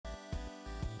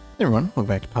Hey everyone, welcome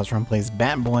back to Positron Plays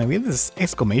Bat Boy. We have this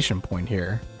exclamation point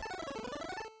here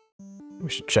we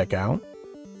should check out.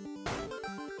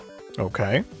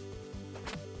 Okay.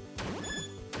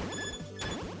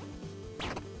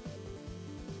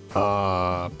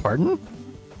 Pardon?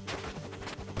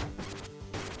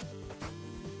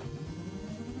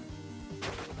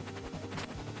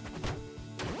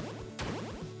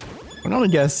 I'm gonna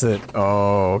guess that.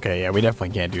 Oh, okay, yeah, we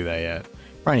definitely can't do that yet.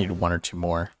 Probably need one or two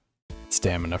more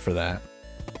stamina for that.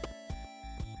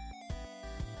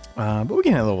 But we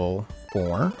can hit level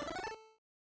 4.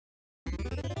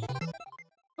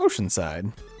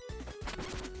 Oceanside.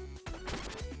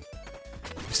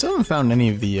 We still haven't found any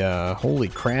of the, holy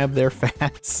crab there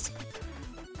fast.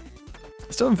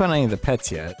 Still haven't found any of the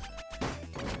pets yet.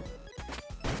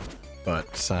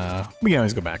 But, we can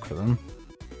always go back for them.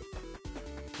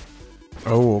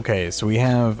 Oh, okay, so we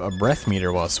have a breath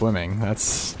meter while swimming.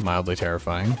 That's mildly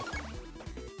terrifying.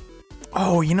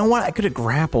 Oh, you know what? I could have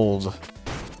grappled.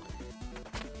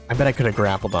 I bet I could have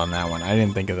grappled on that one. I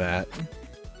didn't think of that.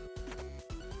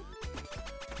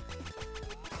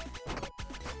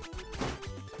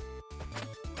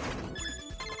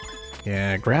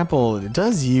 Yeah, grapple, it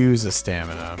does use a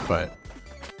stamina, but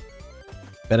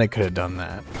bet I could have done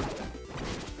that.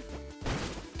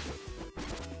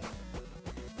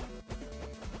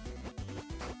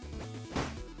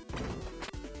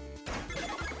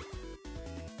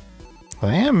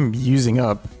 I am using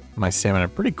up my stamina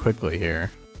pretty quickly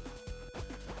here.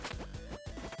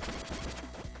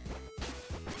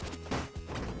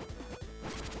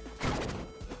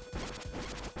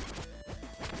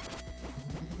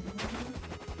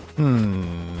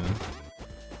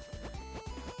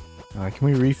 Can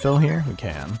we refill here? We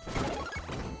can.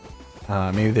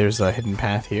 Maybe there's a hidden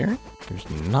path here? There's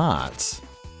not.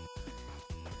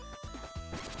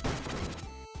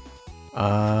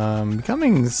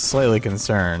 Becoming slightly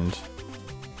concerned.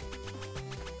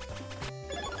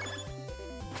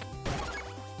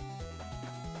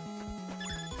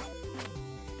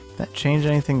 Did that change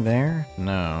anything there?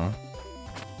 No.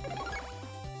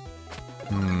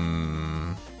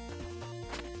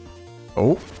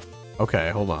 Oh, okay,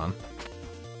 hold on.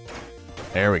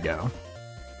 There we go.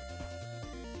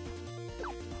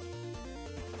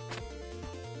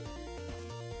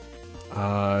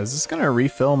 Is this gonna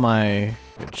refill my...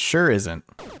 It sure isn't.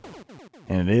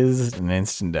 And it is an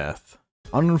instant death.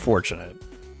 Unfortunate.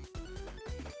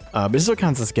 But it still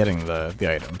counts as getting the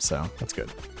item, so that's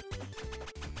good.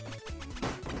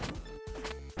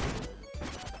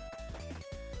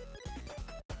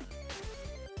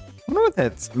 I wonder what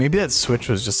that's... Maybe that switch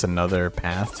was just another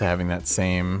path to having that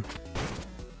same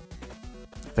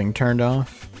thing turned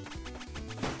off.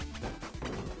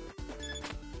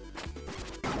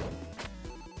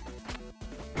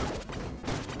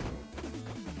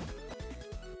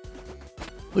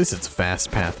 At least it's a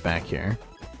fast path back here.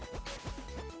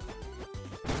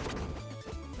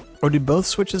 Oh, did both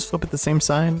switches flip at the same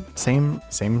side? Same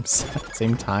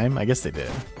time? I guess they did.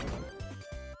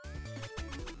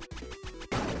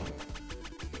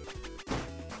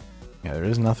 Yeah, there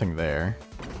is nothing there.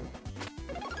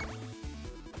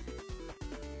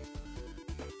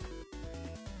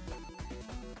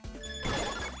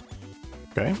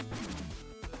 Okay.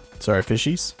 Sorry,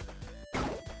 fishies.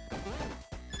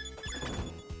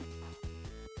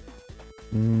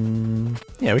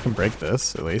 Yeah, we can break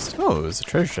this, at least. Oh, there's a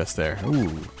treasure chest there.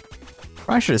 Ooh.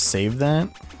 I should have saved that.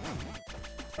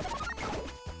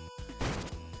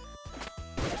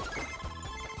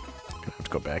 Gonna have to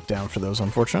go back down for those,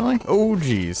 unfortunately. Oh,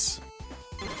 jeez.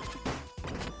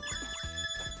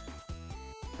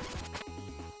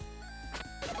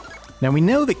 Now, we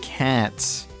know the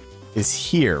cat is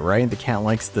here, right? The cat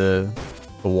likes the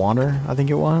water, I think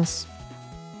it was.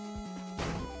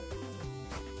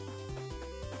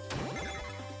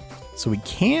 So we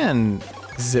can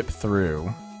zip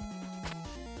through.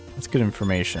 That's good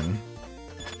information.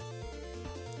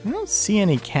 I don't see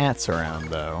any cats around,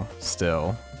 though,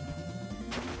 still.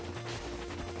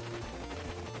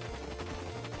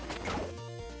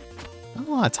 Not a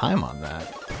lot of time on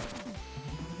that.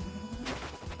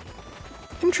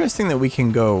 Interesting that we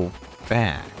can go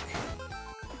back.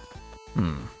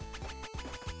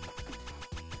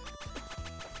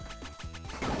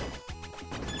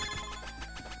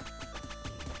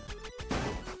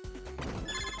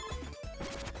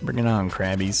 Bring it on,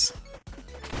 crabbies.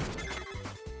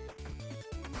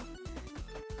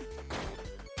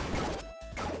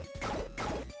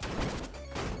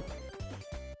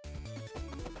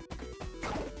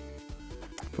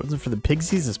 If it wasn't for the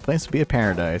pigsies, this place would be a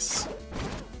paradise.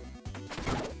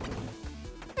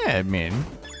 Yeah, I mean,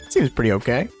 seems pretty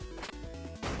okay.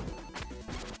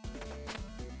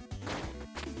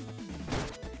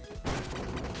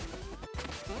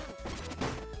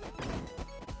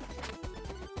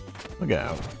 Look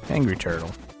out. Angry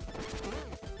turtle.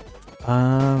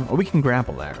 Oh, we can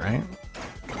grapple that, right?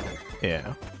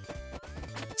 Yeah.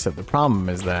 Except the problem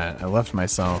is that I left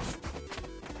myself...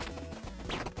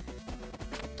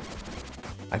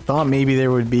 I thought maybe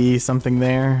there would be something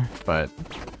there, but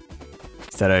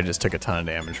instead I just took a ton of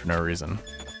damage for no reason.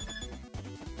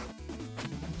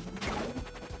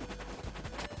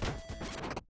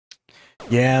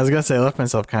 Yeah, I was gonna say I left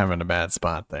myself kind of in a bad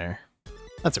spot there.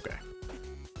 That's okay.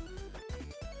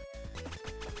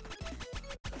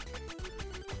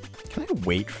 Can I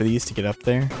wait for these to get up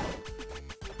there?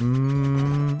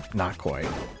 Not quite.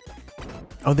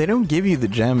 Oh, they don't give you the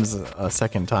gems a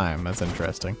second time. That's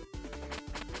interesting.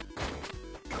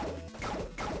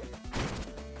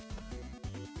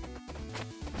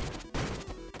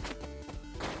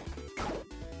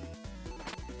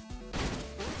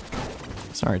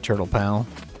 Sorry, turtle pal.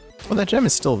 Well, that gem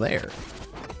is still there.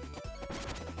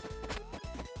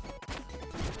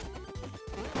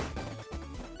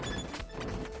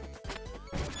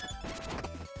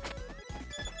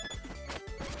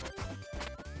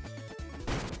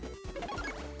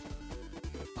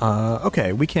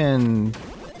 Okay, we can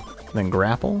then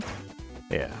grapple.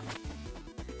 Yeah.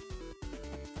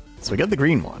 So we got the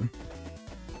green one.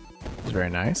 It's very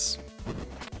nice.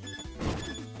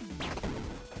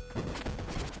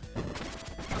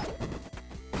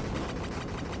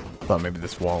 Thought maybe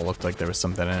this wall looked like there was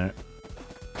something in it.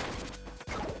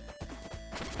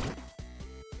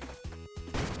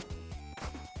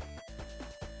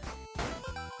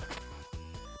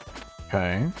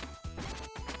 Okay.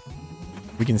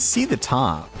 We can see the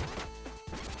top.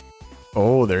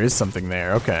 Oh, there is something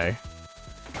there. Okay.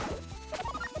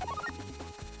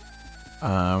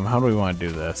 How do we want to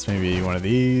do this? Maybe one of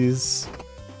these?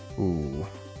 Ooh.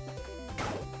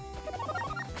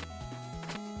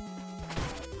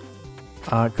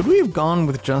 Could we have gone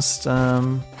with just,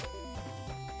 Oh,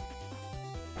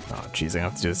 jeez, I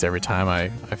have to do this every time I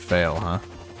fail, huh?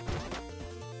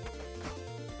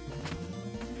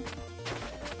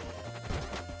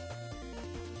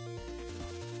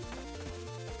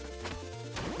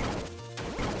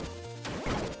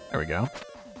 There we go.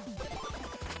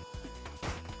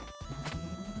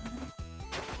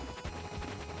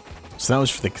 So that was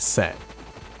for the cassette.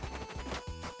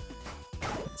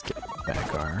 Let's get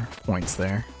back our points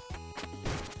there.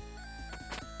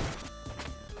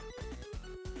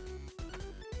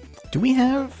 Do we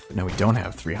have... No, we don't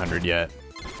have 300 yet.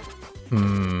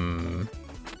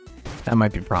 That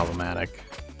might be problematic.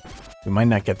 We might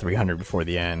not get 300 before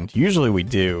the end. Usually we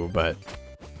do, but...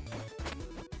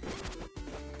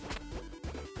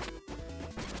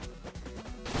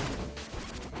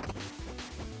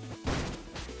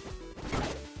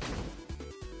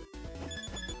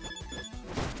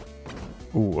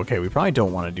 Ooh, okay, we probably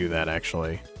don't want to do that,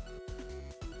 actually.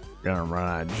 We're gonna run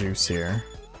out of juice here.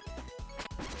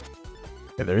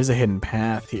 Okay, there is a hidden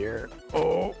path here.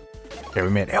 Oh! Okay, we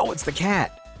made it. Oh, it's the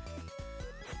cat!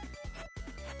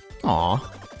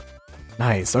 Aw.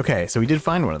 Nice, okay, so we did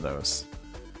find one of those.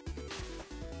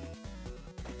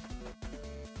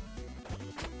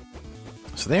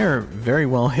 So they are very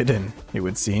well hidden, it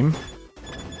would seem.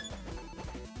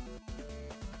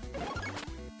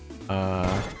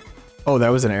 Oh, that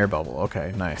was an air bubble.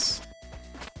 Okay, nice.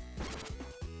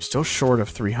 Still short of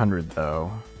 300,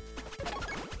 though.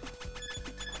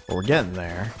 But we're getting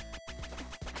there.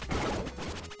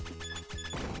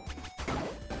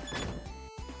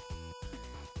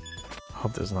 I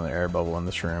hope there's another air bubble in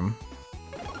this room.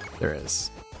 There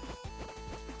is.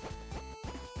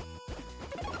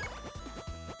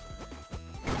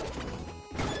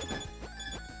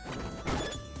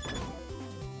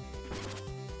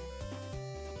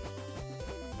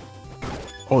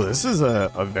 Oh, this is a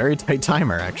very tight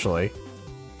timer, actually.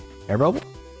 Air bubble?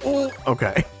 Oh,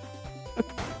 okay.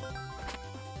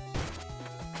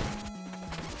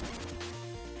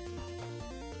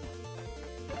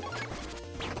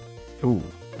 Ooh.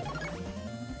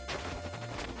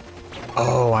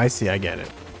 Oh, I see, I get it.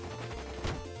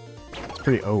 It's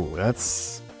pretty... Oh,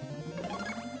 that's...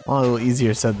 Well, a little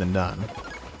easier said than done.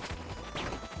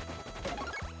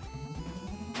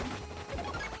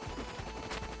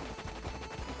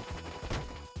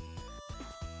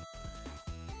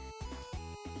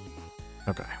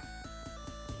 Okay.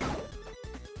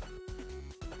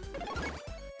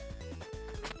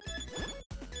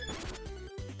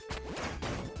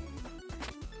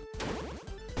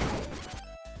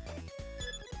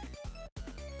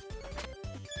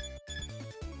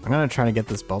 I'm gonna try to get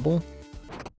this bubble.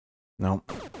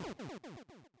 Nope.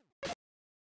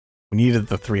 We needed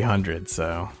the 300,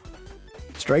 so...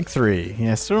 Strike 3.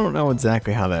 Yeah, I still don't know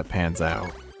exactly how that pans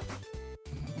out.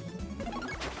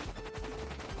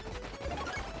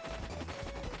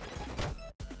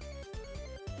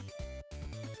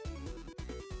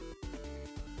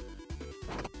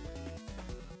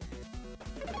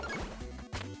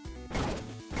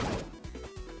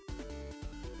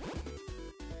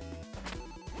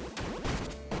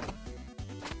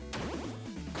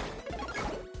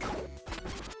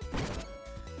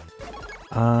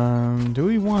 Do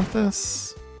we want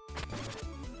this?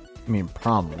 I mean,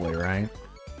 probably, right?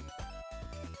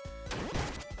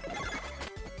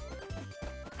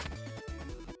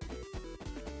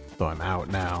 So I'm out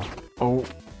now. Oh.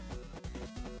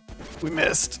 We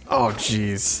missed. Oh,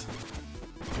 jeez.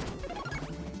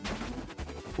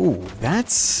 Ooh,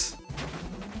 that's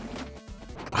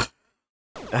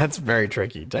very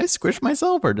tricky. Did I squish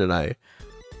myself or did I?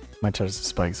 Might touch the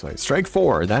spikes. Like strike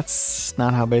 4. That's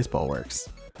not how baseball works.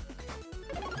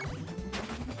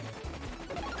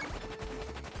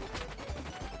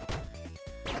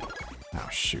 Oh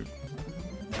shoot.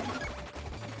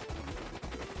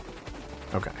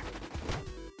 Okay.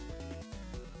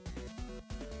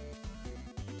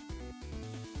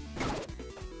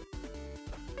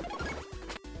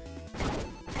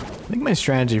 I think my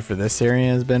strategy for this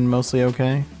area has been mostly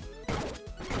okay.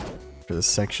 For this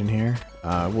section here.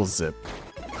 We'll zip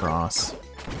across.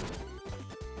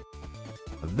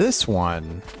 This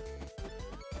one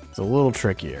is a little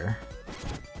trickier.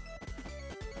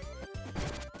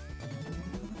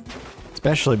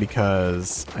 Especially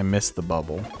because I missed the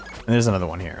bubble. And there's another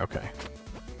one here, okay.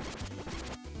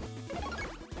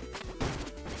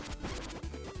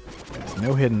 There's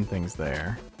no hidden things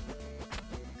there.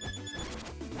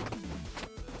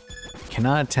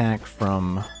 Cannot attack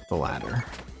from the ladder.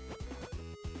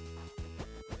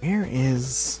 Where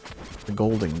is the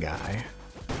golden guy?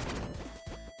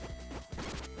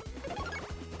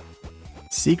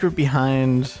 Secret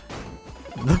behind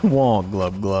the wall,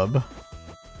 Glub Glub.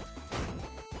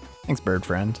 Thanks, bird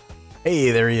friend. Hey,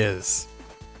 there he is.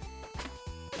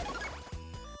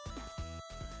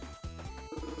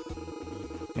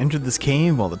 Entered this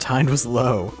cave while the tide was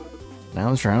low. Now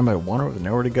I'm surrounded by water with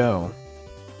nowhere to go.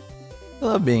 I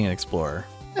love being an explorer.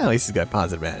 At least he's got a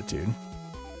positive attitude.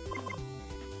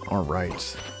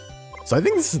 Alright. So I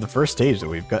think this is the first stage that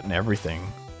we've gotten everything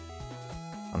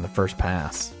on the first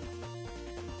pass.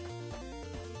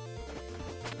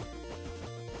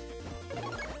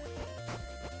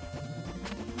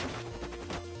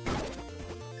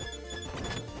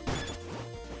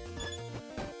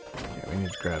 Okay, we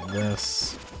need to grab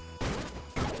this.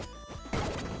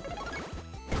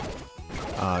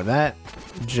 That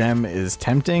gem is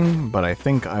tempting, but I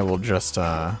think I will just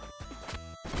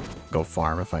go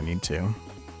farm if I need to.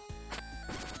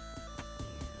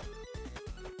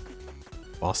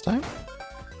 Boss time? Is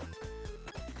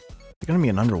it gonna be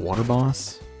an underwater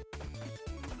boss?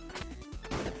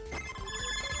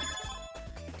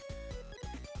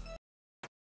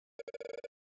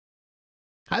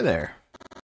 Hi there.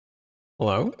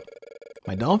 Hello?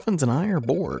 My dolphins and I are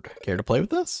bored. Care to play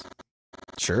with us?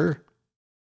 Sure.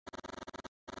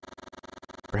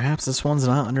 Perhaps this one's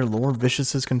not under Lord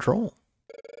Vicious's control.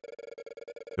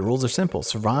 The rules are simple.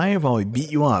 Survive while we beat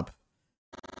you up.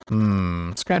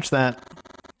 Scratch that.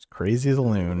 It's crazy as a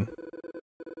loon.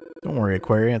 Don't worry,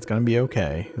 Aquaria. It's gonna be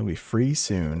okay. It'll be free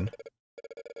soon.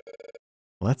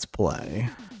 Let's play.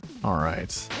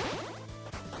 Alright.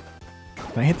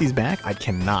 Can I hit these back? I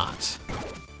cannot.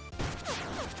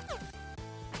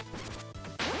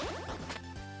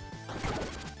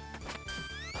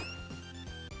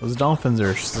 Those dolphins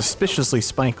are suspiciously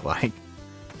spike-like.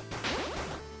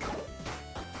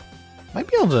 Might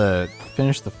be able to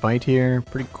finish the fight here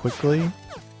pretty quickly.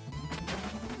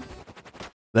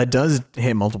 That does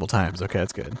hit multiple times. Okay,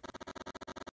 that's good.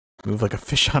 Move like a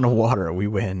fish out of water. We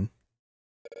win.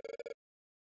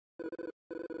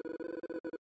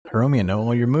 Hiromi, I know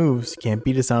all your moves. You can't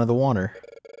beat us out of the water.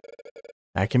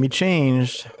 That can be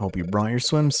changed. Hope you brought your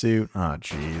swimsuit. Oh,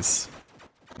 jeez.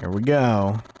 Here we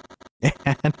go.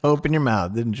 And open your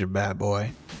mouth, didn't you, bad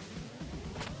boy?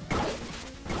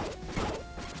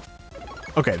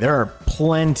 Okay, there are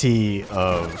plenty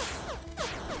of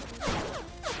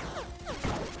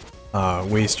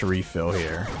ways to refill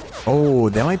here. Oh,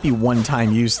 that might be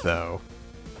one-time use, though.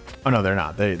 Oh, no, they're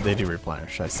not. They do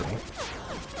replenish, I see.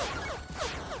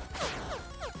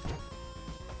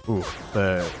 Ooh,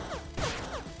 the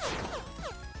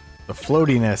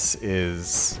floatiness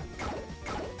is...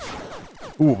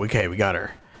 Ooh, okay, we got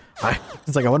her.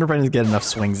 It's like, I wonder if I need to get enough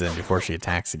swings in before she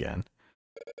attacks again.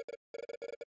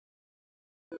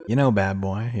 You know, bad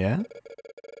boy, yeah?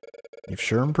 You've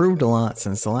sure improved a lot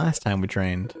since the last time we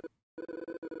trained.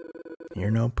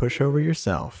 You're no pushover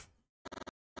yourself.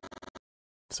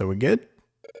 So we good?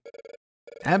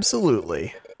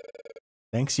 Absolutely.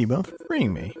 Thanks you both for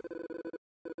freeing me.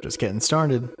 Just getting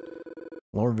started.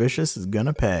 Lord Vicious is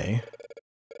gonna pay.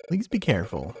 Please be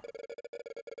careful.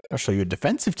 I'll show you a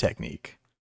defensive technique.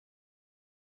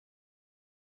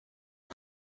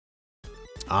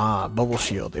 Ah, bubble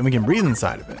shield. And we can breathe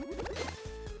inside of it.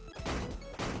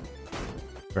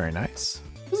 Very nice.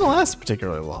 Doesn't last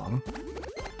particularly long.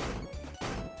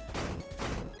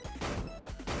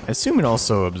 I assume it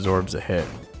also absorbs a hit.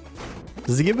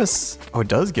 Does it give us... Oh, it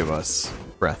does give us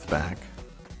breath back.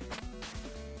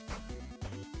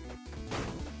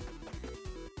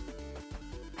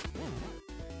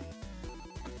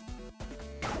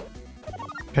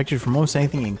 Protected from most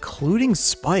anything, including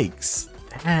spikes.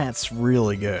 That's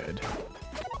really good.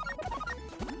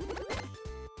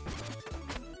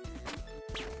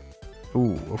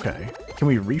 Ooh, okay. Can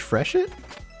we refresh it?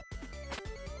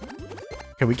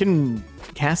 Okay, we can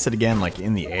cast it again, like,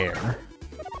 in the air.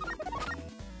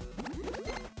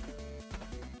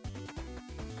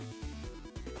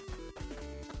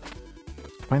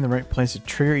 Find the right place to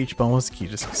trigger each bubble is key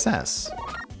to success.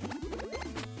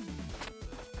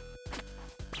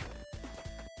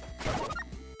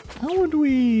 How would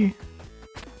we...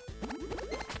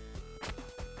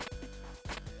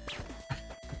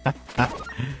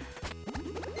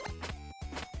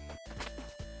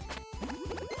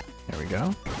 There we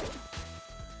go.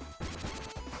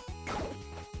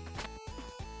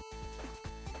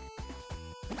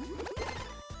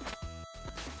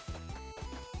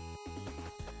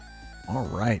 All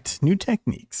right, new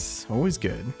techniques, always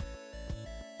good.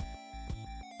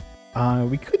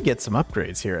 We could get some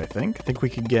upgrades here, I think. I think we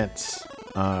could get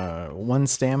 1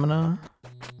 stamina.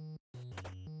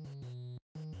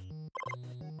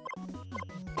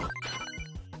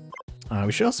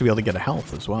 We should also be able to get a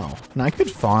health as well. Now, I could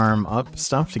farm up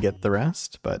stuff to get the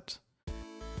rest, but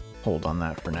hold on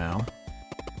that for now.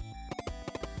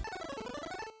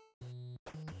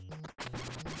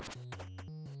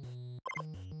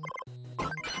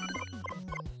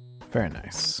 Very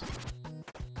nice.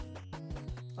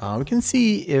 We can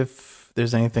see if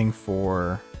there's anything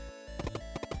for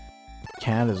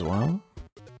Cat as well.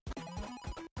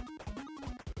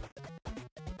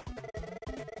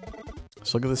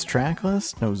 Let's look at this track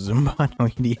list. No Zumba, no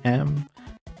EDM,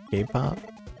 K-pop.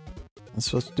 I'm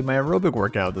supposed to do my aerobic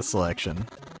workout this selection.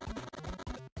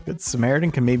 Good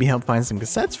Samaritan can maybe help find some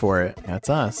cassettes for it. That's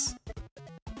us.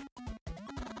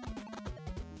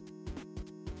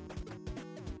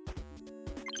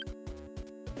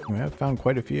 We have found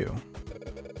quite a few.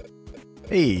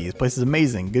 Hey, this place is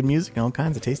amazing. Good music and all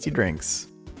kinds of tasty drinks.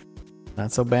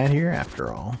 Not so bad here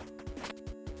after all.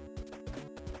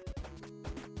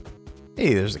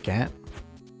 Hey, there's a cat.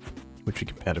 Which we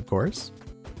can pet, of course.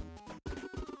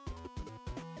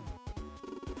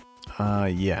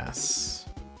 Yes.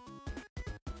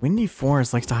 Windy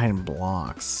Forest likes to hide in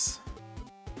blocks.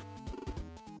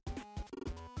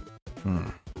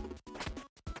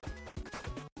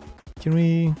 Can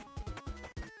we...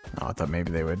 Oh, I thought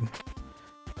maybe they would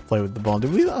play with the ball.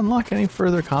 Did we unlock any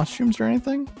further costumes or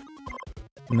anything?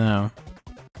 No.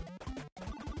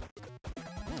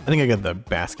 I think I got the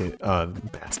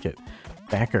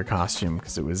backer costume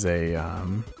because it was a,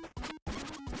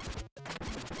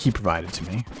 he provided to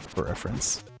me for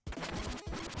reference.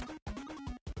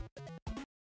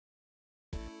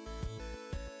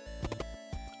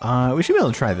 We should be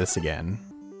able to try this again.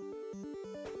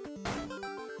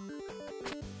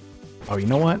 Oh, you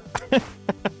know what?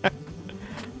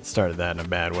 Started that in a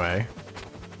bad way.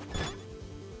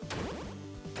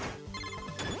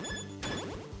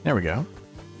 There we go.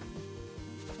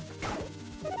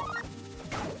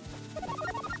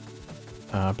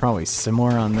 Probably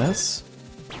similar on this.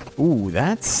 Ooh,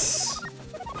 that's...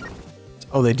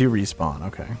 Oh, they do respawn,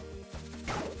 okay.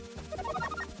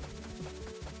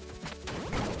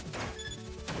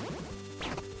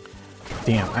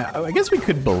 Damn, I guess we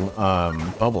could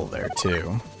bubble there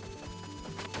too.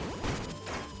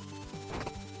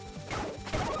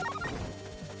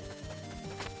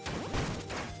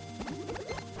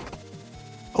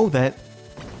 Oh, that...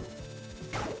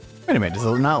 Wait a minute, does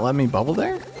it not let me bubble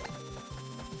there?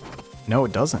 No,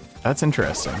 it doesn't. That's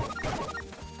interesting.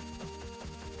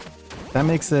 That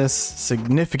makes this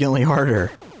significantly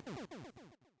harder.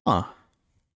 Huh.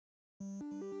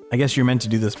 I guess you're meant to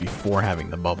do this before having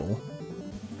the bubble.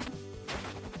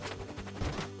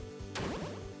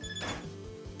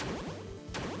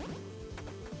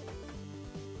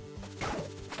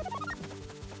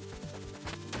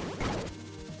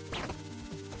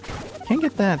 Can't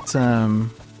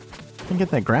get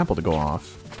that grapple to go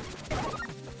off.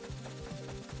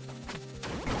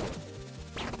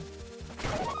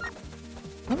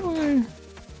 How do I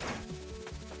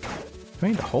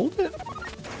need to hold it?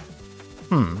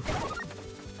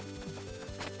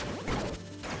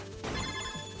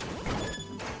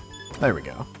 There we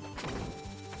go.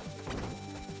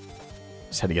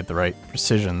 Just had to get the right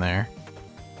precision there.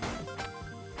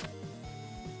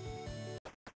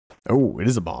 Oh, it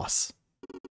is a boss.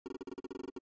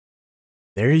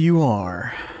 There you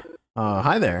are.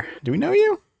 Hi there. Do we know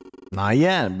you? Not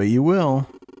yet, but you will.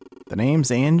 The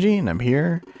name's Angie, and I'm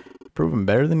here to prove I'm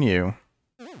better than you.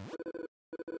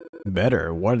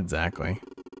 Better? What exactly?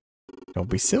 Don't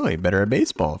be silly. Better at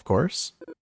baseball, of course.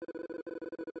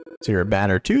 So you're a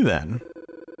batter too, then?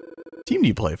 What team do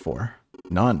you play for?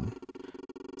 None.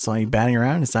 Saw you batting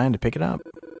around and decided to pick it up.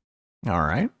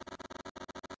 Alright.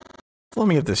 So let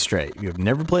me get this straight. You have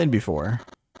never played before,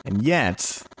 and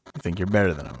yet you think you're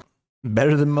better than him.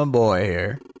 Better than my boy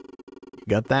here. You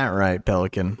got that right,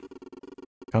 Pelican.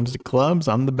 Comes to clubs,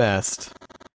 I'm the best.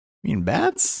 You mean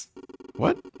bats?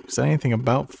 What? Who said anything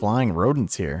about flying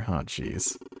rodents here? Oh,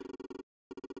 jeez.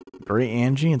 Great,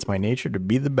 Angie, it's my nature to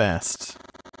be the best.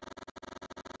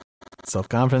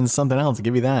 Self-confidence is something else, I'll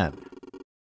give you that.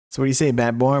 So what do you say,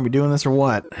 bat boy? Are we doing this or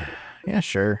what? Yeah,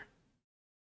 sure.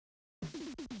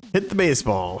 Hit the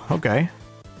baseball. Okay.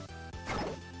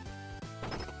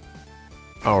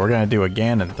 Oh, we're gonna do a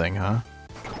Ganon thing, huh?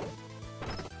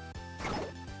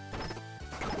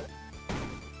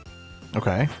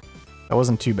 Okay. That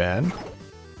wasn't too bad.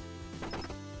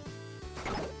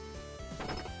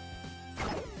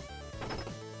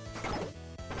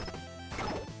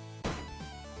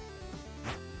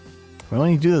 We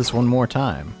only do this one more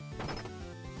time.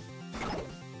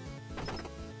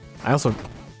 I also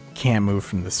can't move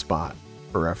from this spot,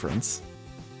 for reference.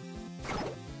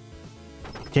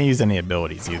 Can't use any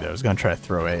abilities either. I was gonna try to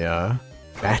throw a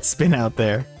bat spin out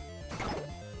there.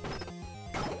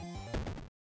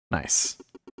 Nice.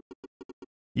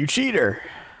 You cheater!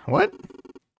 What?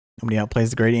 Nobody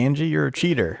outplays the great Angie? You're a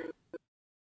cheater.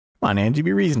 Come on, Angie,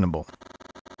 be reasonable.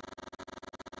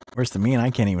 Worse than me, and I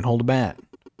can't even hold a bat.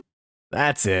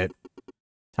 That's it.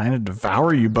 Time to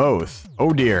devour you both.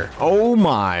 Oh dear. Oh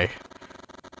my.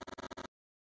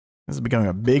 This is becoming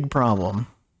a big problem.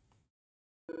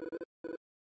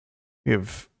 We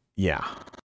have... yeah.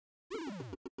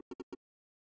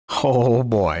 Oh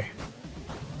boy.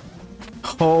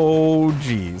 Oh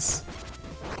jeez.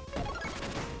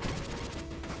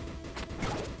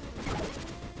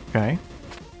 Okay.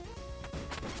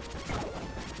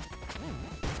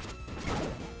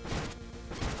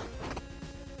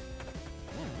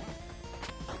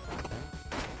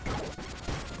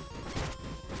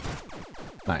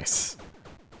 Nice.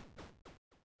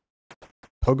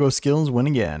 Pogo skills win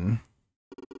again.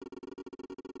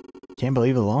 Can't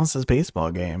believe the lost this baseball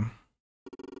game.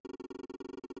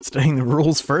 Studying the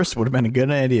rules first would have been a good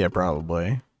idea,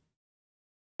 probably.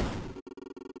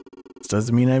 This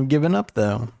doesn't mean I've given up,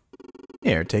 though.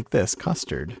 Here, take this.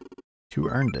 Custard. Who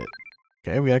earned it?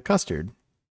 Okay, we got custard.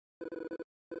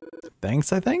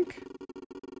 Thanks, I think?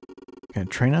 Gonna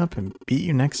train up and beat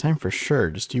you next time for sure.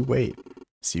 Just you wait.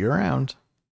 See you around.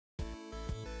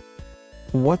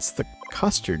 What's the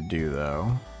custard do,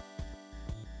 though?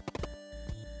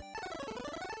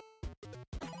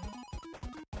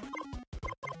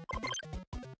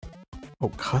 Oh,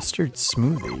 custard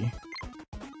smoothie.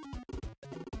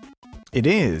 It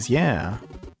is, yeah.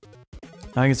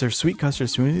 I guess they're sweet custard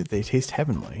smoothie. They taste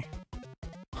heavenly.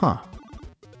 Huh.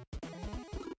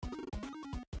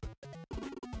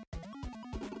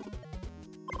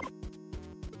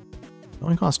 It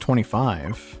only costs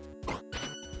 25.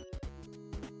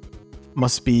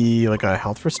 Must be like a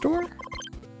health restore?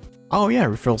 Oh yeah,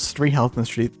 refills 3 health and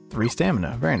 3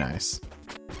 stamina. Very nice.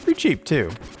 Pretty cheap too.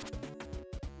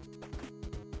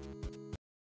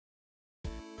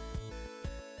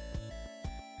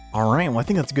 Alright, well I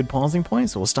think that's a good pausing point,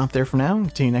 so we'll stop there for now and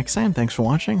continue next time. Thanks for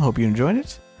watching, hope you enjoyed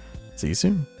it. See you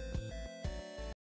soon.